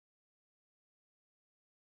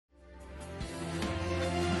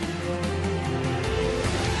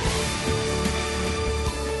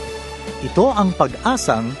Ito ang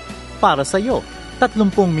Pag-asang para sa iyo.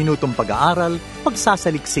 30 minutong pag-aaral,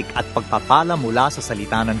 pagsasaliksik at pagpapala mula sa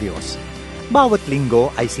salita ng Diyos. Bawat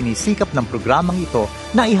linggo ay sinisikap ng programang ito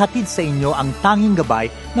na ihatid sa inyo ang tanging gabay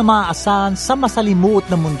na maaasahan sa masalimuot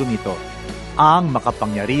na mundong ito, ang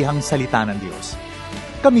makapangyarihang salita ng Diyos.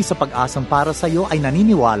 Kami sa Pag-asang para sa iyo ay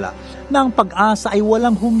naniniwala na ang pag-asa ay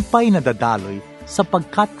walang humpay na dadaloy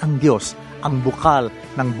sapagkat ang Diyos ang bukal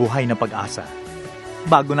ng buhay na pag-asa.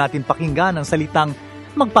 Bago natin pakinggan ang salitang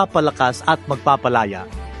magpapalakas at magpapalaya,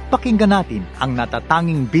 pakinggan natin ang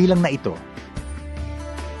natatanging bilang na ito.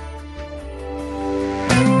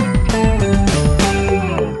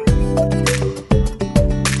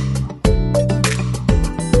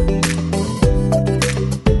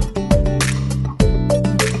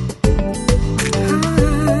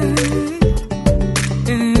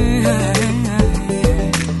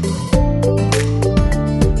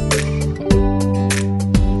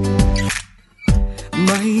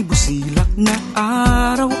 May busilak na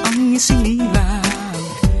araw ang isinilang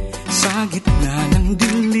sa gitna ng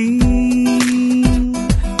dilim,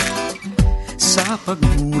 sa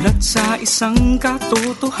pagmulat sa isang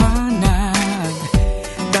katotohanan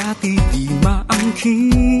dati di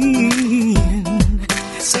maangkin.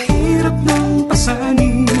 Sa hirap ng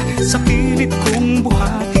pasanin, sa pilit kong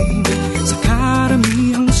buhatin, sa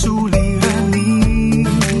karamihang suliranin,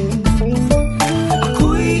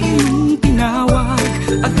 ako'y iyong tinawag,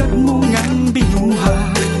 agad mo ngang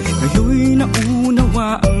binuhat, ngayon'y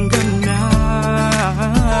naunawa ang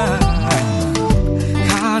ganap.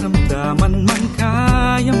 Karamdaman man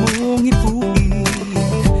kaya mong ipuin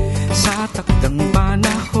sa takdang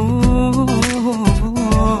panahon,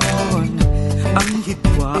 ang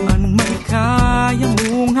hidwaan may kaya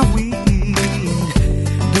mong hawiin,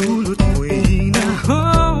 dulot mo'y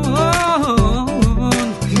hinahon.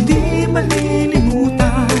 Hindi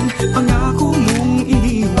malilimutan pangako mong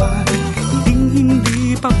iniwan,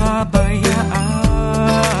 hindi pababayaan.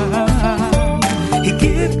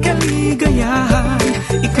 Higit kaligayahan,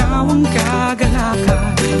 ikaw ang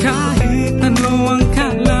kagalakan, kahit ano ang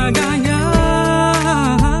kalagayan.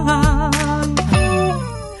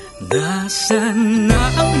 Nasaan na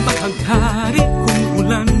ang bahaghari kung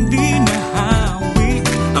ulan di nahawi,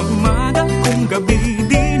 ang umaga kung gabi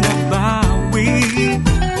di nabawi?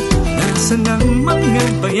 Nasaan ang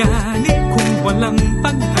mga bayani kung walang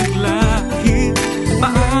pagtaglahi?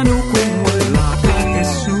 Paano kung wala ka,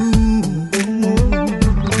 Jesus?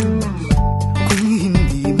 Kung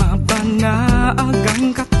hindi mapanaag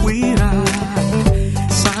ang katwiran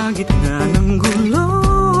sa gitna ng gulo,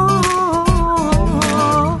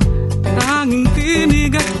 tanging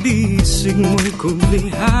tinig at bisig mo'y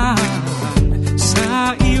kublihan,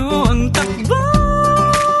 sa iyo ang takbo.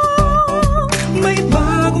 May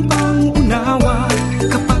bagong pangunawa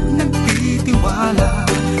kapag nagtitiwala,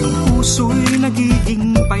 ang puso'y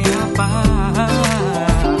nagiging payapa.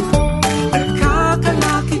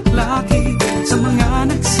 Nagkakalakit-lakit sa mga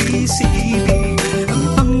nagsisiili, ang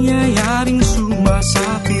pangyayaring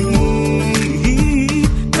sumasapi.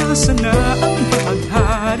 Nasa na ang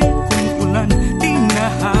paghari kung ulan di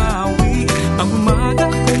nahawi, ang umaga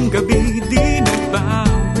kung gabi di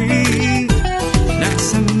nabawi?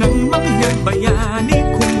 Nasaan ang mga bayani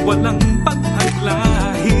kung walang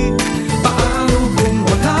pagtaglahi? Paano kung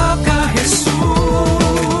wala ka,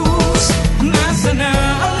 Jesus? Nasaan na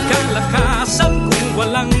ang kalakasan kung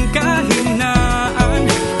walang kahinaan,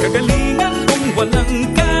 kagalingan kung walang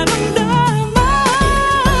karamdaman?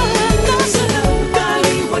 Nasaan ang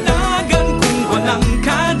kaliwanagan kung walang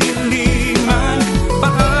kadiliman?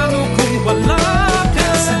 Paano kung wala ka?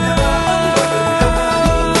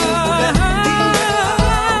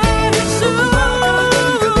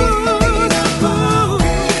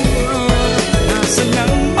 Nasaan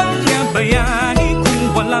ang mga bayani kung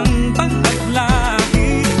walang pagtaglahi?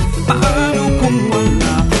 Paano kung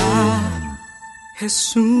wala ka,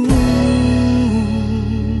 Jesus?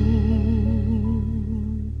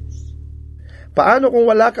 Paano kung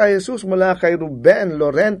wala ka, Jesus? Mula kay Ruben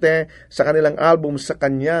Lorente sa kanilang album Sa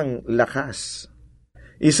Kanyang Lakas.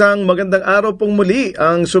 Isang magandang araw pong muli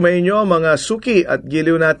ang sumainyo mga suki at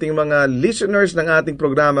giliw nating mga listeners ng ating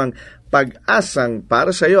programang Pag-asang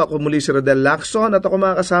para sa iyo. Ako muli si Rodel Lacson at ako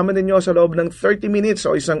makakasama ninyo sa loob ng 30 minutes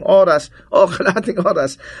o isang oras o kalahating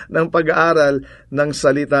oras ng pag-aaral ng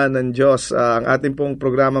salita ng Diyos. Ang ating pong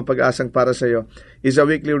programang Pag-asang para sa iyo is a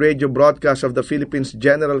weekly radio broadcast of the Philippines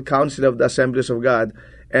General Council of the Assemblies of God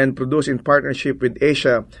and produced in partnership with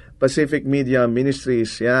Asia Pacific Media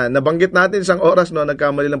Ministries. Yan. Nabanggit natin isang oras, no?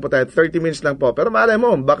 Nagkamali lang po tayo. 30 minutes lang po. Pero malay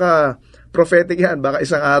mo, baka prophetic yan. Baka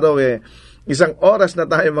isang araw isang oras na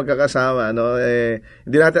tayo magkakasama, no?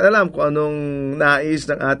 Hindi natin alam kung anong nais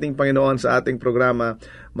ng ating Panginoon sa ating programa.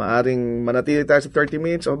 Maaring manatili tayo sa 30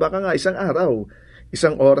 minutes o baka nga isang araw.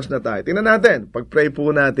 Isang oras na tayo. Tingnan natin. Pag-pray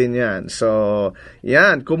po natin yan. So,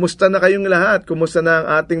 yan. Kumusta na kayong lahat? Kumusta na ang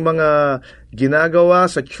ating mga ginagawa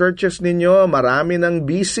sa churches ninyo? Marami nang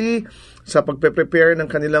busy sa pagpe-prepare ng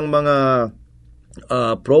kanilang mga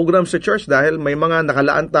program sa church dahil may mga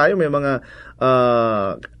nakalaan tayo, may mga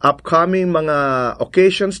upcoming mga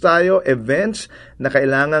occasions tayo, events na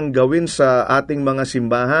kailangan gawin sa ating mga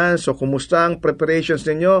simbahan. So, kumusta ang preparations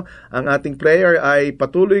ninyo? Ang ating prayer ay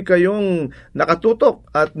patuloy kayong nakatutok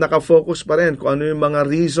at nakafocus pa rin kung ano yung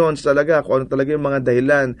mga reasons talaga, kung ano talaga yung mga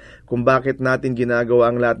dahilan kung bakit natin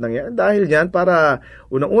ginagawa ang lahat ng yan. Dahil yan, para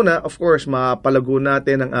unang-una, of course, mapalago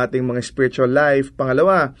natin ang ating mga spiritual life.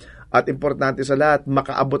 Pangalawa, at importante sa lahat,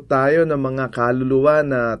 makaabot tayo ng mga kaluluwa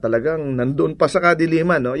na talagang nandun pa sa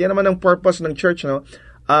kadiliman. No? Yan naman ang purpose ng church. No?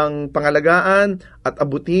 Ang pangalagaan at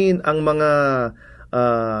abutin ang mga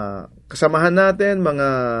kasamahan natin, mga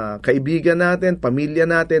kaibigan natin, pamilya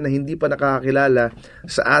natin na hindi pa nakakakilala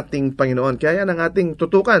sa ating Panginoon. Kaya yan ang ating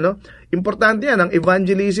tutukan. No? Importante yan, ang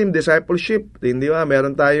evangelism, discipleship. Hindi ba?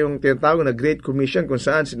 Meron tayong tinatawag na Great Commission kung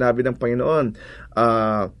saan sinabi ng Panginoon,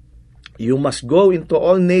 you must go into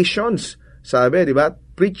all nations. Sabi, di ba?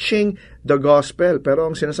 Preaching the gospel. Pero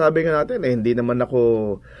ang sinasabi nga natin, hindi naman ako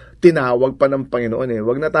tinawag pa ng Panginoon.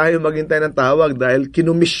 Huwag na tayo maghintay ng tawag dahil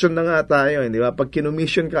kinumission na nga tayo. Di ba? Pag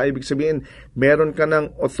kinumission ka, ibig sabihin, meron ka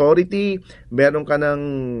ng authority, meron ka ng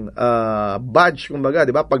badge, kumbaga.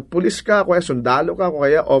 Di ba? Pag pulis ka, kaya sundalo ka,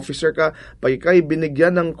 kaya officer ka, pag ikay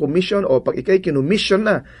binigyan ng commission o pag ikay kinumission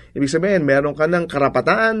na, ibig sabihin, meron ka ng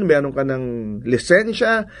karapatan, meron ka ng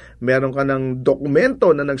lisensya, meron ka ng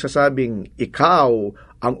dokumento na nagsasabing ikaw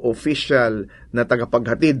ang official na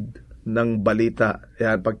tagapaghatid ng balita.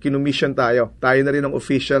 Yan, pag kinumission tayo na rin ang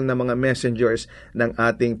official na mga messengers ng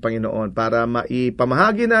ating Panginoon para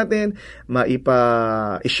maipamahagi natin,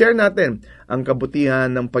 i-share natin ang kabutihan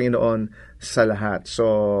ng Panginoon sa lahat.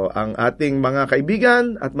 So, ang ating mga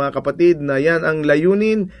kaibigan at mga kapatid na yan ang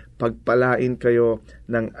layunin, pagpalain kayo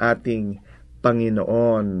ng ating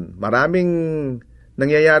Panginoon. Maraming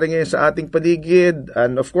nangyayari ngayon sa ating paligid,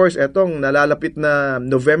 and of course, etong nalalapit na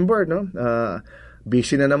November, no?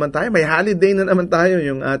 Busy na naman tayo. May holiday na naman tayo,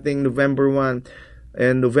 yung ating November 1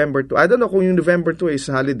 and November 2. I don't know kung yung November 2 is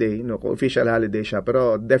holiday, no, kung official holiday siya,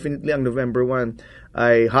 pero definitely ang November 1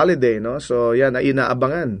 ay holiday, no? So, yan ay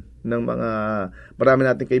inaabangan ng mga marami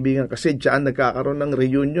nating kaibigan kasi diyan nagkakaroon ng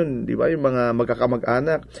reunion, di ba? Yung mga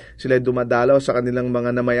magkakamag-anak, sila ay dumadalaw sa kanilang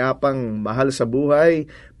mga namayapang mahal sa buhay,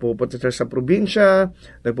 pupunta sa probinsya,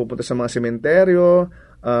 nagpupunta sa mga sementeryo,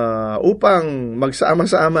 upang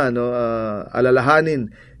magsama-sama, no,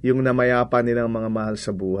 alalahanin yung namayapa nilang mga mahal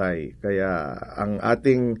sa buhay. Kaya ang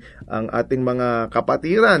ating mga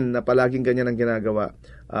kapatiran na palaging ganyan ang ginagawa,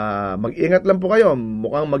 mag-ingat lang po kayo.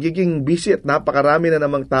 Mukhang magiging busy at napakarami na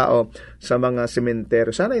namang tao sa mga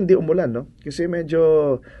sementeryo. Sana hindi umulan, no? Kasi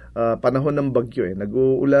medyo panahon ng bagyo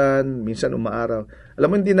nag-uulan, minsan umaaraw. Alam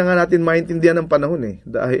mo, hindi na nga natin maintindihan ng panahon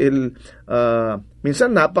dahil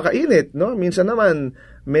minsan napakainit, no? Minsan naman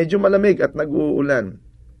medyo malamig at nag-uulan.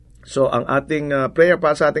 So, ang ating prayer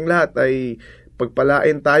para sa ating lahat ay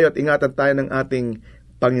pagpalain tayo at ingatan tayo ng ating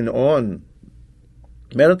Panginoon.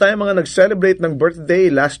 Meron tayong mga nag-celebrate ng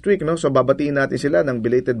birthday last week, no? So, babatiin natin sila ng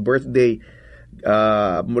belated birthday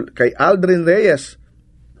kay Aldrin Reyes,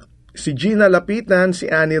 si Gina Lapitan, si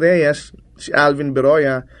Annie Reyes, si Alvin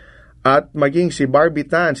Beroya, at maging si Barbie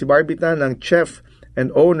Tan. Si Barbie Tan ang chef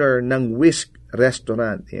and owner ng Whisk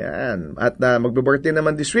Restaurant. Yan. At magbe-birthday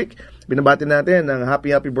naman this week. Binabati natin ng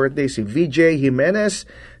happy birthday si VJ Jimenez,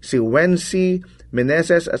 si Wency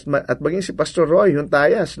Meneses, at maging si Pastor Roy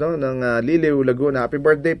Huntayas, no, ng Liliw, Laguna. Happy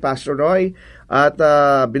birthday, Pastor Roy. At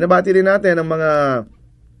binabati rin natin ang mga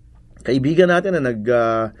kaibigan natin na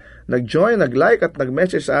nag-join, nag-like at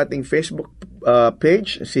nag-message sa ating Facebook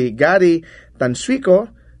page. Si Gary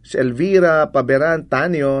Tanswico, si Elvira Paberan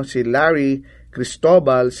Tanyo, si Larry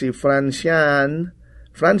Cristobal, si Francian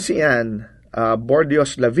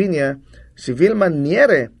Bordios Lavinia, si Vilman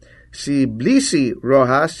Niere, si Blissy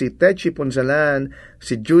Rojas, si Techi Ponzalan,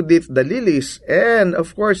 si Judith Dalilis, and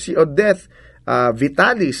of course si Odette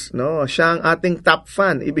Vitalis, no? Siya ang ating top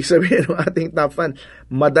fan. Ibig sabihin ng ating top fan,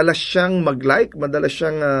 madalas siyang mag-like, madalas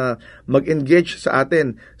siyang mag-engage sa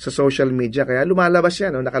atin sa social media. Kaya lumalabas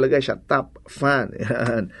yan, no? Nakalagay siya, top fan.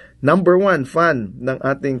 Number 1 fan ng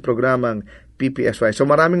ating programang PPSY. So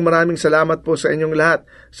maraming salamat po sa inyong lahat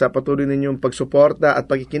sa patuloy ninyong pagsuporta at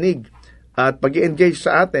pagkikinig at pag-engage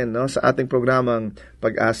sa atin, no, sa ating programang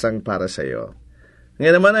Pag-asang para sa iyo.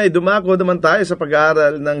 Ngayon naman ay dumako naman tayo sa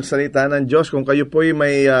pag-aaral ng salita ng Diyos. Kung kayo po'y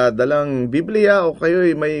may dalang Biblia o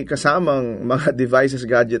kayo'y may kasamang mga devices,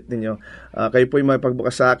 gadget ninyo, kayo po'y may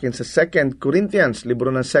pagbukas sa akin sa 2 Corinthians, libro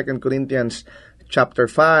ng 2 Corinthians, chapter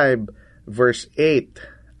 5, verse 8.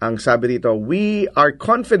 Ang sabi dito, "We are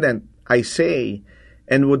confident, I say,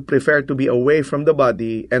 and would prefer to be away from the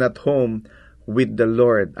body and at home with the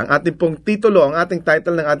Lord." Ang ating pong titulo, ang ating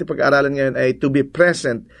title ng ating pag-aaralan ngayon ay To Be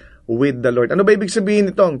Present with the Lord. Ano ba ibig sabihin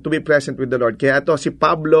nitong to be present with the Lord? Kaya ito si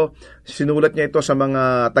Pablo, sinulat niya ito sa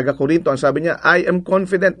mga taga-Korinto. Ang sabi niya, "I am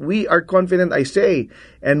confident, we are confident, I say,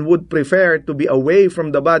 and would prefer to be away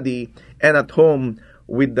from the body and at home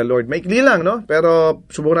with the Lord." Maikli lang, no? Pero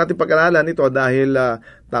subukan natin pag-aralan ito dahil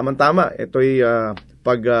tama-tama, ito'y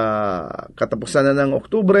katapusan na ng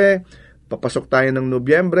Oktubre, papasok tayo ng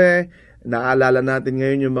Nobyembre. Naaalala natin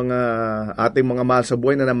ngayon yung mga ating mga mahal sa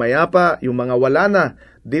buhay na namayapa, yung mga wala na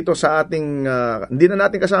dito sa ating, hindi na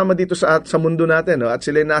natin kasama dito sa mundo natin, no? At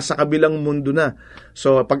sila nasa kabilang mundo na.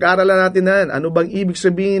 So, pag-aaralan natin na yan, ano bang ibig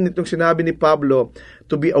sabihin nitong sinabi ni Pablo,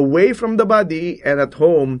 to be away from the body and at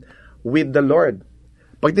home with the Lord.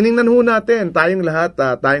 Pag tinignan ho natin, tayong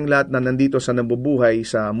lahat na nandito sa nabubuhay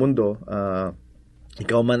sa mundo,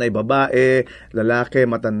 ikaw man ay babae, lalaki,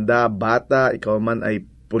 matanda, bata, ikaw man ay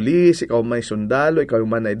pulis, ikaw man ay sundalo, ikaw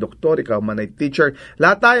man ay doktor, ikaw man ay teacher,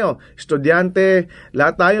 lahat tayo, estudyante,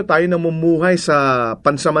 lahat tayo namumuhay sa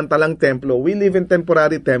pansamantalang templo. We live in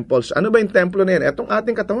temporary temples. Ano ba yung templo na yan? Etong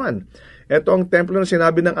ating katawan. Ito ang templo na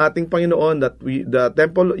sinabi ng ating Panginoon that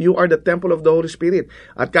you are the temple of the Holy Spirit.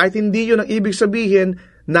 At kahit hindi yun ang ibig sabihin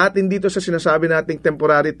natin dito sa sinasabi nating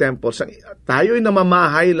temporary temples, tayo'y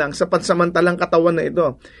namamahay lang sa pansamantalang katawan na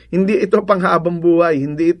ito. Hindi ito panghabang buhay,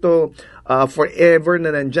 hindi ito forever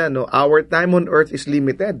na nandyan. No? Our time on earth is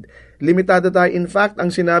limited. Limitado tayo. In fact, ang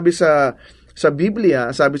sinabi sa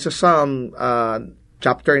Biblia, sabi sa Psalm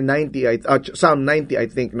chapter 90, Psalm 90, I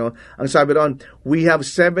think, no? Ang sabi doon, we have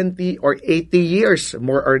 70 or 80 years,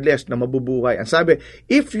 more or less, na mabubuhay. Ang sabi,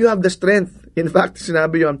 if you have the strength, in fact,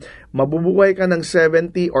 sinabi yon, mabubuhay ka ng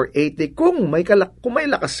 70 or 80 kung may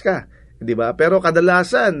lakas ka. Di ba? Pero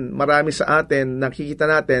kadalasan, marami sa atin, nakikita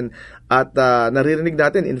natin at naririnig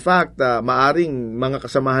natin, in fact, maaring mga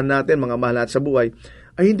kasamahan natin, mga mahal natin sa buhay,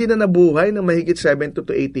 ay hindi na nabuhay ng mahigit 70 to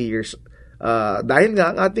 80 years. Dahil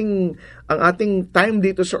nga ang ating time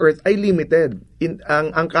dito sa earth ay limited.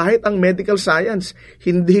 Kahit ang medical science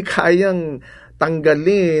hindi kayang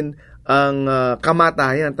tanggalin ang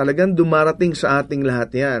kamatayan. Talagang dumarating sa ating lahat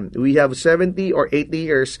yan. We have 70 or 80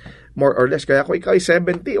 years more or less. Kaya kung ikaw ay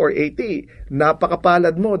 70 or 80,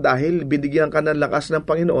 napakapalad mo dahil binigyan ka ng lakas ng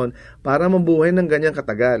Panginoon para mabuhay ng ganyang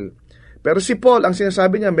katagal. Pero si Paul, ang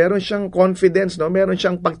sinasabi niya, meron siyang confidence, no? Meron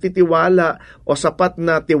siyang pagtitiwala o sapat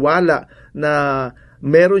na tiwala na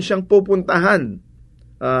meron siyang pupuntahan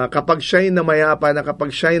kapag siya'y namayapa na,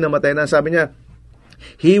 kapag siya'y namatay na. Sabi niya,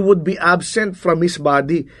 he would be absent from his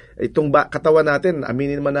body. Itong katawan natin,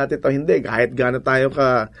 aminin man natin o hindi, kahit gaano tayo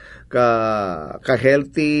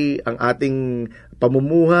ka-healthy ang ating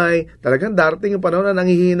pamumuhay, talagang darating yung panahon na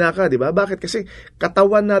nanghihina ka, di ba? Bakit? Kasi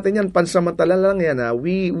katawan natin yan, pansamantala lang yan.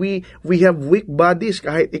 We have weak bodies,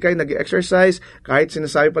 kahit ikay nag-exercise, kahit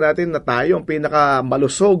sinasabi pa natin na tayo ang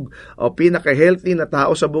pinaka-malusog o pinaka-healthy na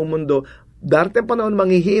tao sa buong mundo, darating panahon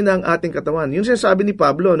manghihina ang ating katawan. Yun sinasabi ni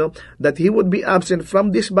Pablo, no? That he would be absent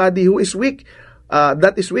from this body who is weak,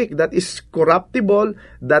 that is corruptible,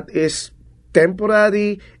 that is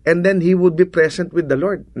temporary, and then he would be present with the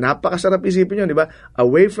Lord. Napakasarap isipin yun, di ba?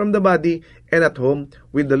 Away from the body and at home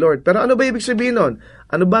with the Lord. Pero ano ba ibig sabihin nun?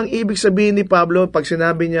 Ano ba ang ibig sabihin ni Pablo pag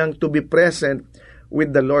sinabi niyang to be present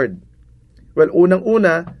with the Lord? Well,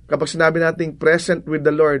 unang-una, kapag sinabi nating present with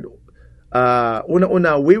the Lord,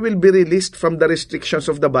 unang-una, we will be released from the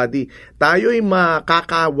restrictions of the body. Tayo'y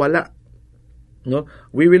makakawala. No,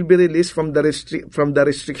 we will be released from the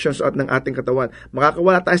restrictions ng ating katawan.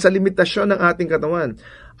 Makakawala tayo sa limitasyon ng ating katawan.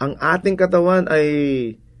 Ang ating katawan ay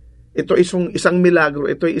ito isang milagro,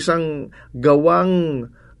 ito ay isang gawang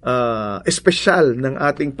espesyal ng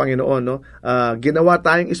ating Panginoon, no? Ginawa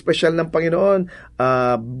tayong espesyal ng Panginoon.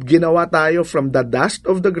 Ginawa tayo from the dust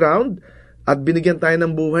of the ground at binigyan tayo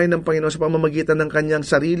ng buhay ng Panginoon sa pamamagitan ng kanyang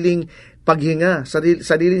sariling paghinga,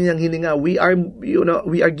 sarili niyang hininga. We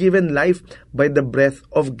are given life by the breath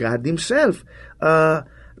of God Himself.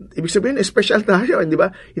 Ibig sabihin, special tayo, di ba?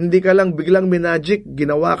 Hindi ka lang biglang minagic,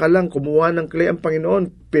 ginawa ka lang, kumuha ng clay ang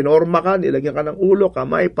Panginoon, pinorma ka, nilagyan ka ng ulo,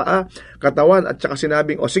 kamay, paa, katawan, at saka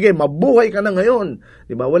sinabing, sige, mabuhay ka na ngayon.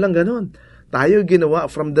 Di ba? Walang ganon. Tayo ginawa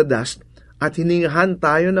from the dust at hiningahan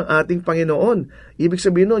tayo ng ating Panginoon. Ibig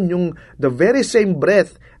sabihin nun, the very same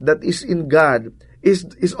breath that is in God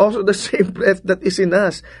is also the same breath that is in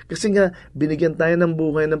us. Kasi nga, binigyan tayo ng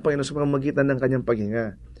buhay ng Panginoon sa pamamagitan ng kanyang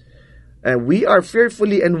paghinga. We are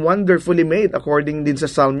fearfully and wonderfully made, according din sa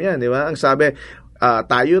Psalm yan, di ba? Ang sabi,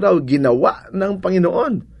 tayo raw ginawa ng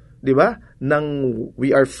Panginoon, di ba?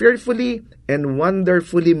 We are fearfully and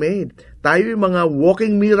wonderfully made. Tayo yung mga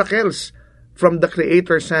walking miracles from the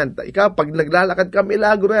Creator's hand. Ikaw, pag naglalakad ka,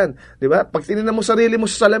 milagro yan, di ba? Pag tinignan mo sarili mo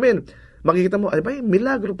sa salamin, makikita mo, ay ba,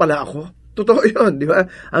 milagro pala ako. Totoo yun, di ba?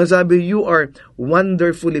 Ang sabi, you are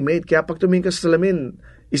wonderfully made. Kaya pag tumingin ka sa salamin,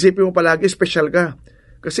 isipin mo palagi, special ka.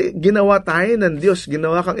 Kasi ginawa tayo ng Diyos,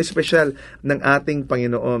 ginawa kang espesyal ng ating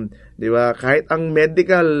Panginoon. Di ba? Kahit ang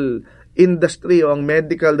medical industry o ang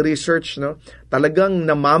medical research, no, talagang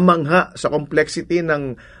namamangha sa complexity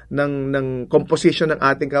ng composition ng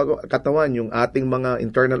ating katawan, yung ating mga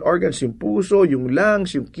internal organs, yung puso, yung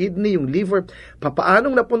lungs, yung kidney, yung liver.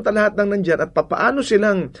 Papaanong napunta lahat ng nandyan at papaano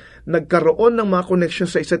silang nagkaroon ng mga connection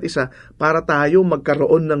sa isa't isa para tayo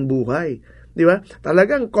magkaroon ng buhay. Di ba?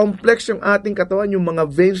 Talagang complex yung ating katawan, yung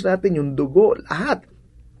mga veins natin, yung dugo, lahat.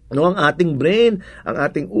 No, ang ating brain, ang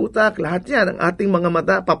ating utak, lahat yan, ang ating mga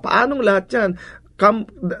mata, papaanong lahat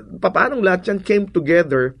yan came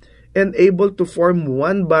together and able to form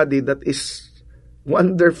one body that is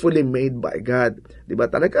wonderfully made by God. Di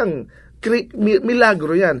ba? Talagang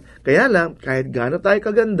milagro yan. Kaya lang, kahit gaano tayo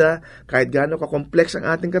kaganda, kahit gaano ka-complex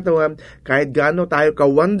ang ating katawan, kahit gaano tayo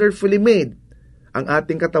ka-wonderfully made, ang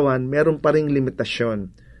ating katawan, meron pa ring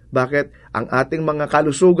limitasyon. Bakit? Ang ating mga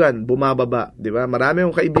kalusugan bumababa, di ba? Marami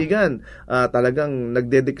yung kaibigan talagang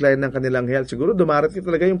nagde-decline ng kanilang health. Siguro dumarating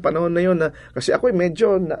talaga yung panahon na yun na, kasi ako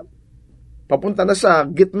medyo papunta na sa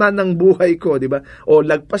gitna ng buhay ko, di ba? O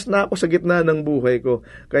lagpas na ako sa gitna ng buhay ko.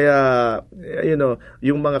 Kaya,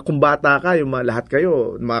 yung mga kumbata ka, yung mga lahat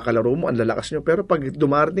kayo, mga kalaro mo, ang lalakas nyo. Pero pag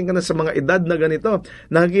dumarating ka na sa mga edad na ganito,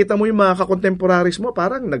 nakikita mo yung mga kakontemporaries mo,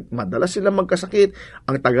 parang madalas sila magkasakit.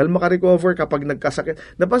 Ang tagal makarecover kapag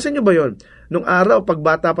nagkasakit. Napansin nyo ba yun? Nung araw, pag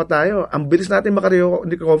bata pa tayo, ang bilis natin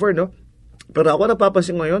makarecover, no? Pero ako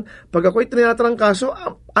napapansin ngayon, pag ako'y tinatrangkaso,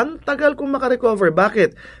 ang tagal kong makarecover.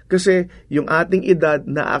 Bakit? Kasi yung ating edad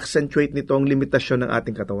na-accentuate nito ang limitasyon ng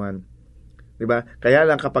ating katawan. Diba? Kaya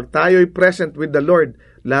lang kapag tayo'y present with the Lord,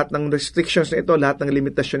 lahat ng restrictions na ito, lahat ng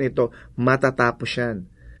limitasyon na ito, matatapos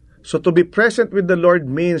yan. So to be present with the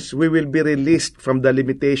Lord means we will be released from the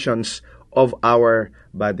limitations of our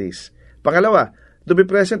bodies. Pangalawa, to be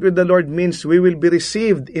present with the Lord means we will be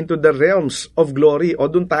received into the realms of glory. O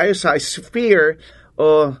doon tayo sa sphere,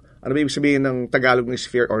 o ano ba ibig sabihin ng Tagalog ng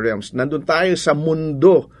sphere or realms? Nandun tayo sa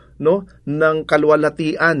mundo, no, ng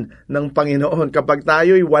kaluwalhatian ng Panginoon. Kapag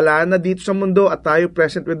tayo'y wala na dito sa mundo at tayo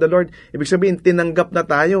present with the Lord, ibig sabihin tinanggap na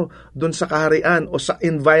tayo doon sa kaharian o sa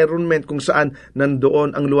environment kung saan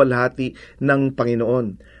nandoon ang luwalhati ng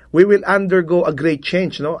Panginoon. We will undergo a great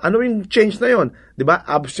change, no? Ano yung change na yon? 'Di ba?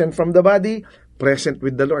 Absent from the body, present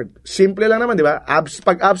with the Lord. Simple lang naman, di ba?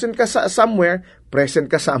 Pag absent ka somewhere, present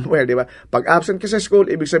ka somewhere, di ba? Pag absent ka sa school,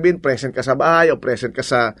 ibig sabihin present ka sa bahay o present ka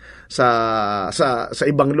sa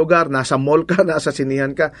ibang lugar, nasa mall ka, nasa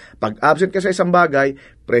sinihan ka. Pag absent ka sa isang bagay,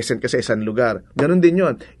 present ka sa isang lugar. Ganun din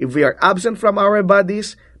 'yon. If we are absent from our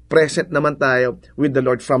bodies, present naman tayo with the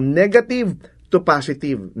Lord, from negative to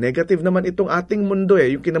positive. Negative naman itong ating mundo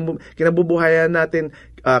yung kinabubuhayan natin,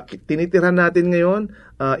 tinitirahan natin ngayon,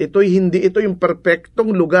 ito yung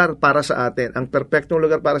perpektong lugar para sa atin. Ang perpektong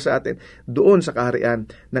lugar para sa atin doon sa kaharian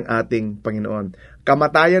ng ating Panginoon.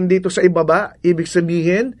 Kamatayan dito sa ibaba, ibig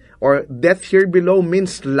sabihin, or death here below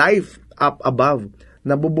means life up above.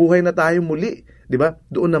 Nabubuhay na tayo muli, di ba?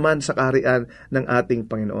 Doon naman sa kaharian ng ating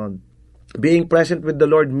Panginoon. Being present with the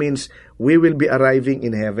Lord means we will be arriving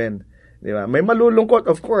in heaven. Di ba? May malulungkot,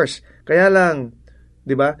 of course. Kaya lang,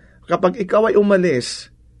 di ba? Kapag ikaw ay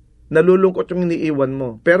umalis, nalulungkot yung iniiwan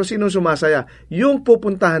mo. Pero sino sumasaya? Yung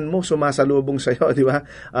pupuntahan mo, sumasalubong sa'yo, di ba?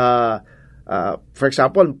 For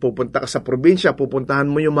example, pupunta ka sa probinsya, pupuntahan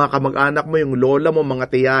mo yung mga kamag-anak mo, yung lola mo, mga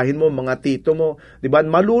tiyahin mo, mga tito mo, di ba?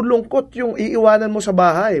 Malulungkot yung iiwanan mo sa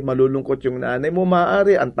bahay. Malulungkot yung nanay mo,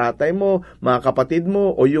 maaari, ang tatay mo, mga kapatid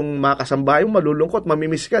mo, o yung mga kasambahay mo, malulungkot,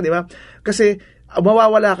 mamimiss ka, di ba? Kasi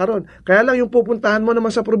mawawala ka ron. Kaya lang yung pupuntahan mo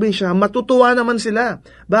naman sa probinsya, matutuwa naman sila.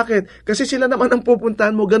 Bakit? Kasi sila naman ang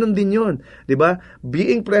pupuntahan mo, ganun din yun. Diba?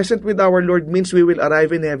 Being present with our Lord means we will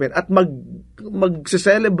arrive in heaven at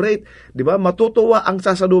mag-celebrate. Diba? Matutuwa ang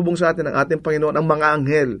sasalubong sa atin ng ating Panginoon, ang mga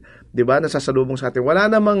anghel. Diba? Na sasalubong sa atin.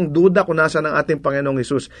 Wala namang duda kung nasa ng ating Panginoong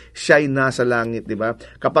Hesus. Siya'y nasa langit. Diba?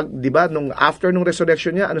 Kapag, diba, after nung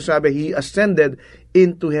resurrection niya, ano sabi? He ascended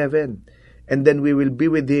into heaven. And then we will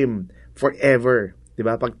be with Him forever.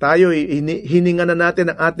 Diba? Pag tayo hininga na natin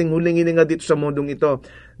ang ating huling hininga dito sa mundong ito,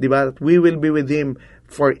 diba? We will be with Him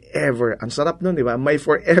forever. Ang sarap nun, diba? May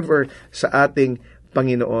forever sa ating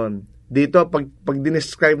Panginoon. Dito, pag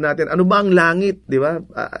dinescribe natin, ano ba ang langit, diba?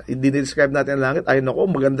 Dinescribe natin ang langit, ay nako,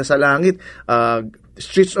 maganda sa langit,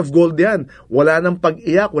 streets of gold yan. Wala nang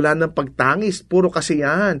pag-iyak, wala nang pagtangis, puro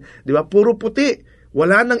kasiyahan, diba? Puro puti,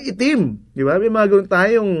 wala nang itim, diba? May mga ganun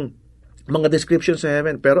tayong mga description sa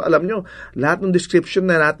heaven. Pero alam nyo, lahat ng description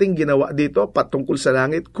na natin ginawa dito patungkol sa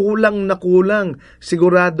langit, kulang na kulang.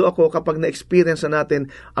 Sigurado ako kapag na-experience na natin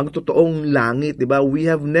ang totoong langit, di ba? We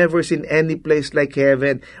have never seen any place like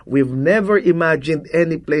heaven. We've never imagined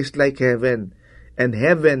any place like heaven. And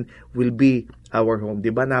heaven will be our home.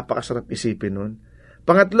 Di ba? Napakasarap isipin nun.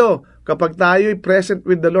 Pangatlo, kapag tayo'y present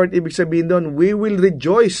with the Lord, ibig sabihin nun, we will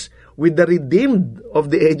rejoice with the redeemed of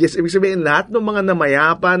the ages. Ibig sabihin, lahat ng mga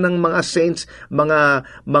namayapa ng mga saints, mga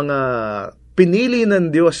pinili ng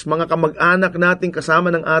Diyos, mga kamag-anak natin kasama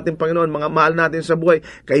ng ating Panginoon, mga mahal natin sa buhay,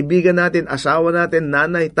 kaibigan natin, asawa natin,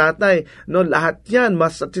 nanay, tatay, no, lahat yan,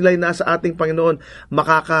 mas sila'y nasa ating Panginoon,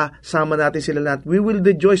 makakasama natin sila lahat. We will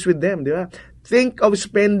rejoice with them, di ba? Think of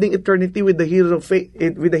spending eternity with the heroes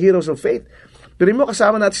of faith. Pero mo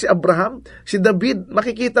kasama natin si Abraham, si David,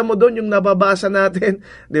 makikita mo doon yung nababasa natin,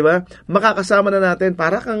 'di ba? Makakasama na natin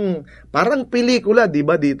parang pelikula, 'di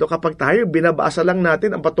ba? Dito kapag tayo binabasa lang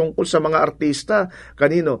natin ang patungkol sa mga artista,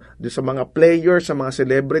 kanino? Sa mga players, sa mga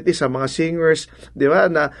celebrities, sa mga singers, 'di ba?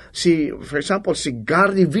 Na for example, si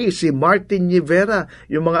Gary V, si Martin Rivera,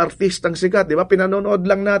 yung mga artistang sikat, 'di ba? Pinanonood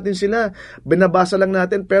lang natin sila, binabasa lang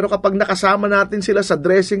natin, pero kapag nakasama natin sila sa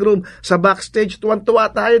dressing room, sa backstage, tuwan-tuwa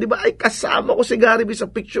tayo, 'di ba? Ay, kasama ko si Gary B sa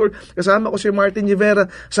picture, kasama ko si Martin Rivera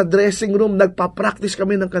sa dressing room, nagpa-practice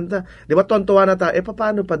kami ng kanta. Di ba, tuwan-tuwa na tayo?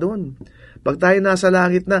 Paano pa doon? Pag tayo nasa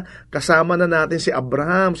langit na, kasama na natin si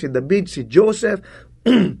Abraham, si David, si Joseph,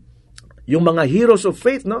 yung mga heroes of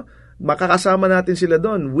faith, no? Makakasama natin sila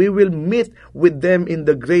doon. We will meet with them in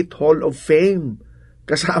the great hall of fame.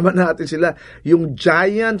 Kasama natin sila. Yung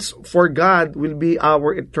giants for God will be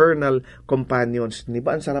our eternal companions. Di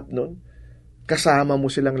ba, ang sarap noon? Kasama mo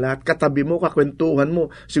silang lahat, katabi mo, kakwentuhan mo.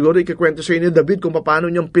 Siguro ikikwento sa inyo David kung paano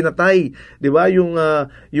niyang pinatay, 'di ba? Yung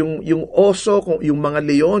oso, yung mga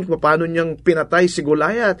leon, kung paano niyang pinatay si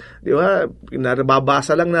Goliath, 'di ba?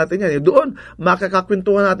 Nababasa lang natin 'yan. Doon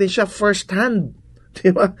makakakwentuhan natin siya first hand,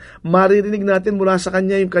 'di ba? Maririnig natin mula sa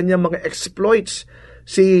kanya yung kanyang mga exploits.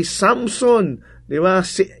 Si Samson, 'di ba?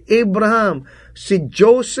 Si Abraham, si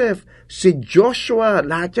Joseph, si Joshua,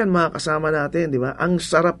 lahat yan makakasama natin, di ba? Ang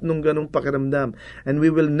sarap nung ganung pakiramdam. And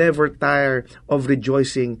we will never tire of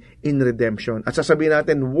rejoicing in redemption. At sasabihin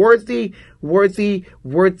natin, worthy, worthy,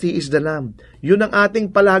 worthy is the Lamb. Yun ang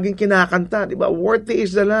ating palaging kinakanta, di ba? Worthy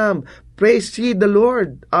is the Lamb. Praise ye the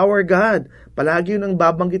Lord, our God. Palagi yun ang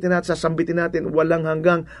babanggitin natin, sasambitin natin, walang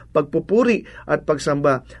hanggang pagpupuri at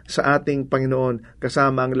pagsamba sa ating Panginoon,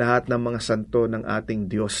 kasama ang lahat ng mga santo ng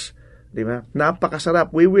ating Diyos. Diba?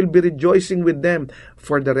 Napakasarap. We will be rejoicing with them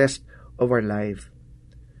for the rest of our life.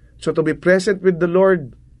 So to be present with the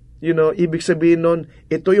Lord, ibig sabihin nun,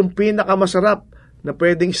 ito yung pinakamasarap na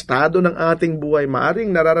pwedeng estado ng ating buhay.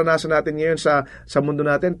 Maaring nararanasan natin ngayon sa mundo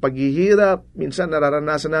natin, paghihirap, minsan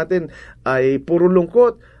nararanasan natin ay puro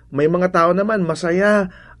lungkot. May mga tao naman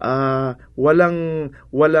masaya, walang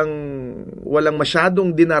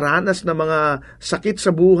masyadong dinaranas na mga sakit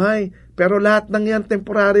sa buhay. Pero lahat ng yan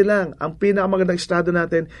temporary lang. Ang pinakamagandang estado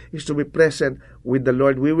natin is to be present with the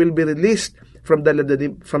Lord. We will be released from the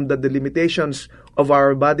limitations of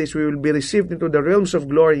our bodies. We will be received into the realms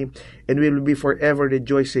of glory, and we will be forever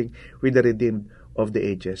rejoicing with the redeemed of the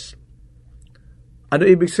ages. Ano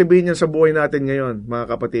ibig sabihin niyan sa buhay natin ngayon, mga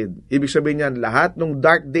kapatid? Ibig sabihin niyan, lahat ng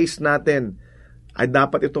dark days natin ay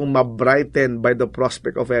dapat itong mabrighten by the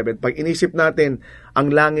prospect of heaven. Pag inisip natin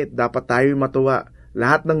ang langit, dapat tayo matuwa.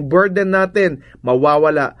 Lahat ng burden natin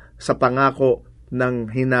mawawala sa pangako ng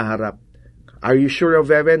hinaharap. Are you sure of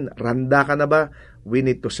heaven? Randa ka na ba? We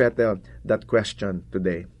need to settle that question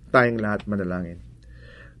today. Tayong lahat manalangin.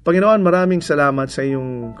 Panginoon, maraming salamat sa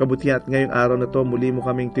iyong kabutihan at ngayong araw na to muli mo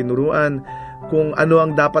kaming tinuruan kung ano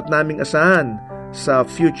ang dapat naming asahan sa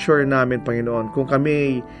future namin, Panginoon. Kung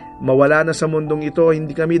kami mawala na sa mundong ito,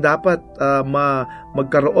 hindi kami dapat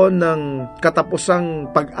magkaroon ng katapusang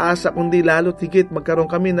pag-asa, kundi lalo tigit magkaroon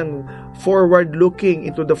kami ng forward-looking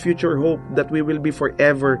into the future hope that we will be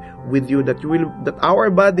forever with you, that our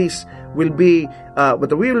bodies will be, but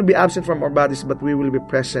we will be absent from our bodies, but we will be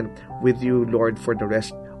present with you, Lord, for the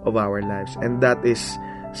rest of our lives. And that is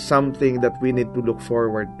something that we need to look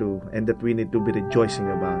forward to and that we need to be rejoicing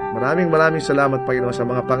about. Maraming salamat, Panginoon, sa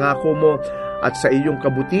mga pangako mo at sa iyong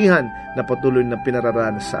kabutihan na patuloy na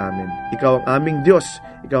pinararanas sa amin. Ikaw ang aming Diyos,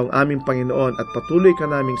 ikaw ang aming Panginoon, at patuloy ka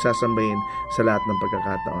naming sasambahin sa lahat ng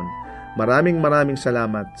pagkakataon. Maraming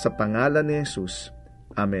salamat sa pangalan ni Jesus.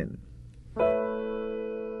 Amen.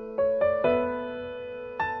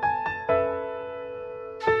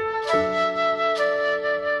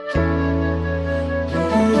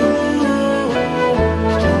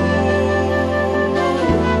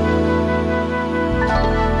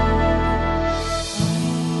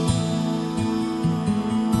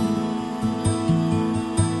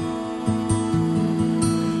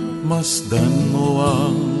 Masdan mo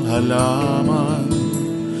ang halaman,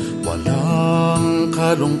 walang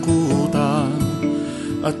kalungkutan,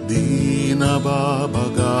 at di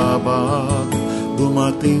nababagabag,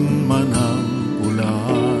 dumating man ang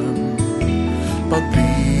ulan.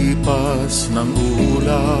 Paglipas ng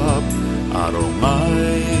ulap, araw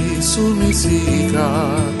ay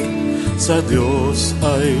sumisikat, sa Diyos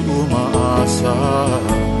ay umaasa,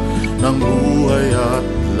 ng buhay at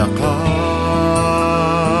lakas.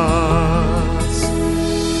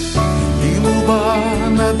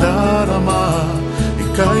 Nadarama,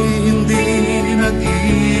 ika'y hindi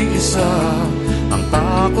nag-iisa, ang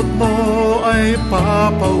takot mo ay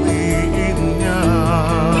papawiin niya.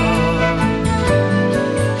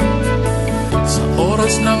 Sa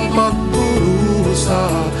oras ng pagdurusa,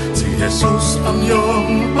 si Jesus ang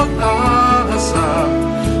iyong pag-asa,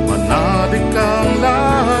 manalig kang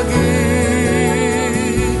lagi,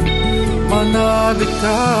 manalig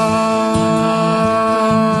ka.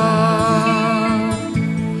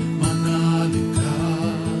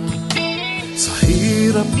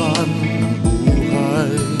 Hirapan ng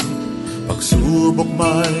buhay, pagsubok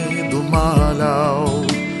may dumalaw,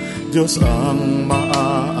 Diyos ang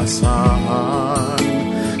maaasahan,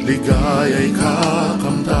 ligaya'y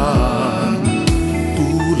kakamtan.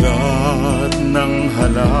 Tulad ng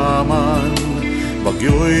halaman,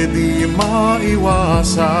 bagyo'y di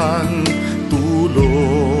maiwasan,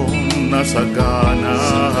 tulong na sagana,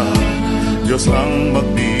 Diyos ang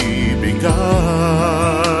magbibigay.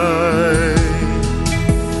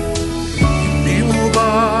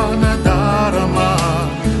 Nadarama,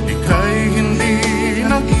 ika'y hindi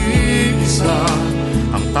nag-iisa,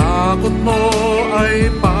 ang takot mo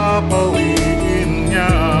ay papawiin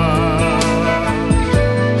niya.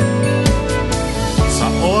 Sa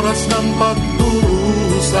oras ng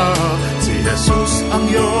pagdurusa, si Jesus ang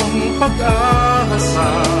iyong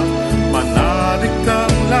pag-asa, manalig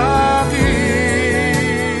kang lagi,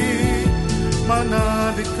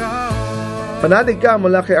 manalig ka. Panalig ka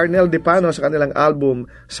mula kay Arnel Dipano sa kanilang album,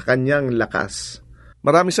 Sa Kanyang Lakas.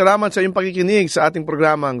 Maraming salamat sa iyong pakikinig sa ating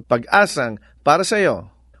programang Pag-asang para sa iyo.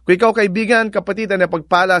 Kung ikaw kaibigan, kapatid na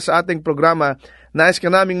pagpala sa ating programa, nais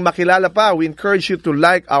ka naming makilala pa, we encourage you to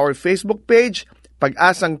like our Facebook page,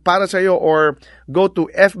 Pag-asang para sa iyo, or go to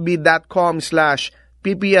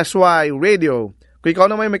fb.com/ppsy radio. Kung ikaw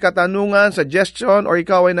naman may katanungan, suggestion, or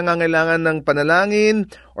ikaw ay nangangailangan ng panalangin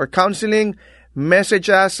or counseling, message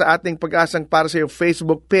us sa ating Pag-asang para sa iyo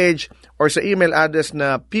Facebook page or sa email address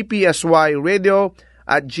na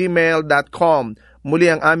ppsyradio@gmail.com. Muli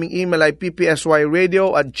ang aming email ay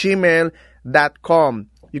ppsyradio@gmail.com.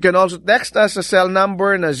 You can also text us sa cell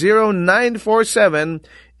number na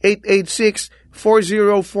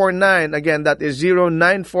 0947-886-4049. Again, that is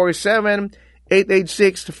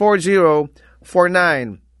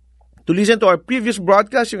 0947-886-4049. To listen to our previous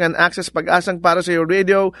broadcast, you can access Pag-asang para sa iyo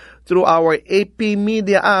radio through our AP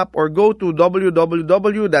Media app or go to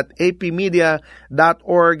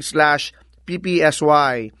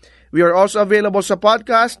www.apmedia.org/ppsy. We are also available sa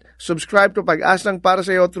podcast. Subscribe to Pag-asang para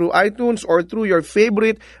sa iyo through iTunes or through your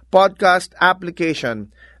favorite podcast application.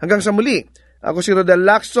 Hanggang sa muli, ako si Rodel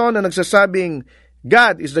Lacson na nagsasabing,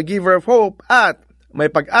 God is the giver of hope at may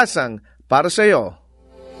pag-asang para sa iyo.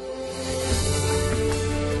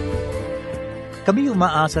 Kami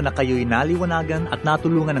umaasa na kayo'y naliwanagan at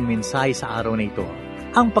natulungan ng mensahe sa araw na ito.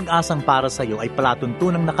 Ang Pag-asang para sa iyo ay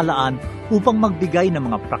palatuntunang nakalaan upang magbigay ng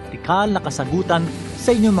mga praktikal na kasagutan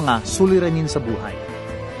sa inyong mga suliranin sa buhay.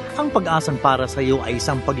 Ang Pag-asang para sa iyo ay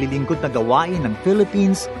isang paglilingkod na gawain ng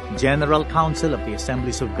Philippines General Council of the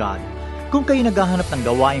Assemblies of God. Kung kayo naghahanap ng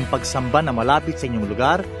gawaing pagsamba na malapit sa inyong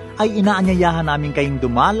lugar, ay inaanyayahan namin kayong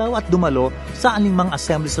dumalaw at dumalo sa anumang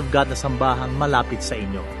Assemblies of God na sambahang malapit sa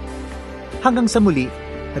inyo. Hanggang sa muli,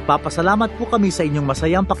 nagpapasalamat po kami sa inyong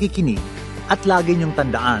masayang pakikinig at lagi niyong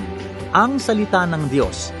tandaan, ang salita ng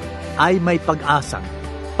Diyos ay may pag-asa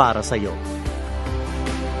para sa iyo.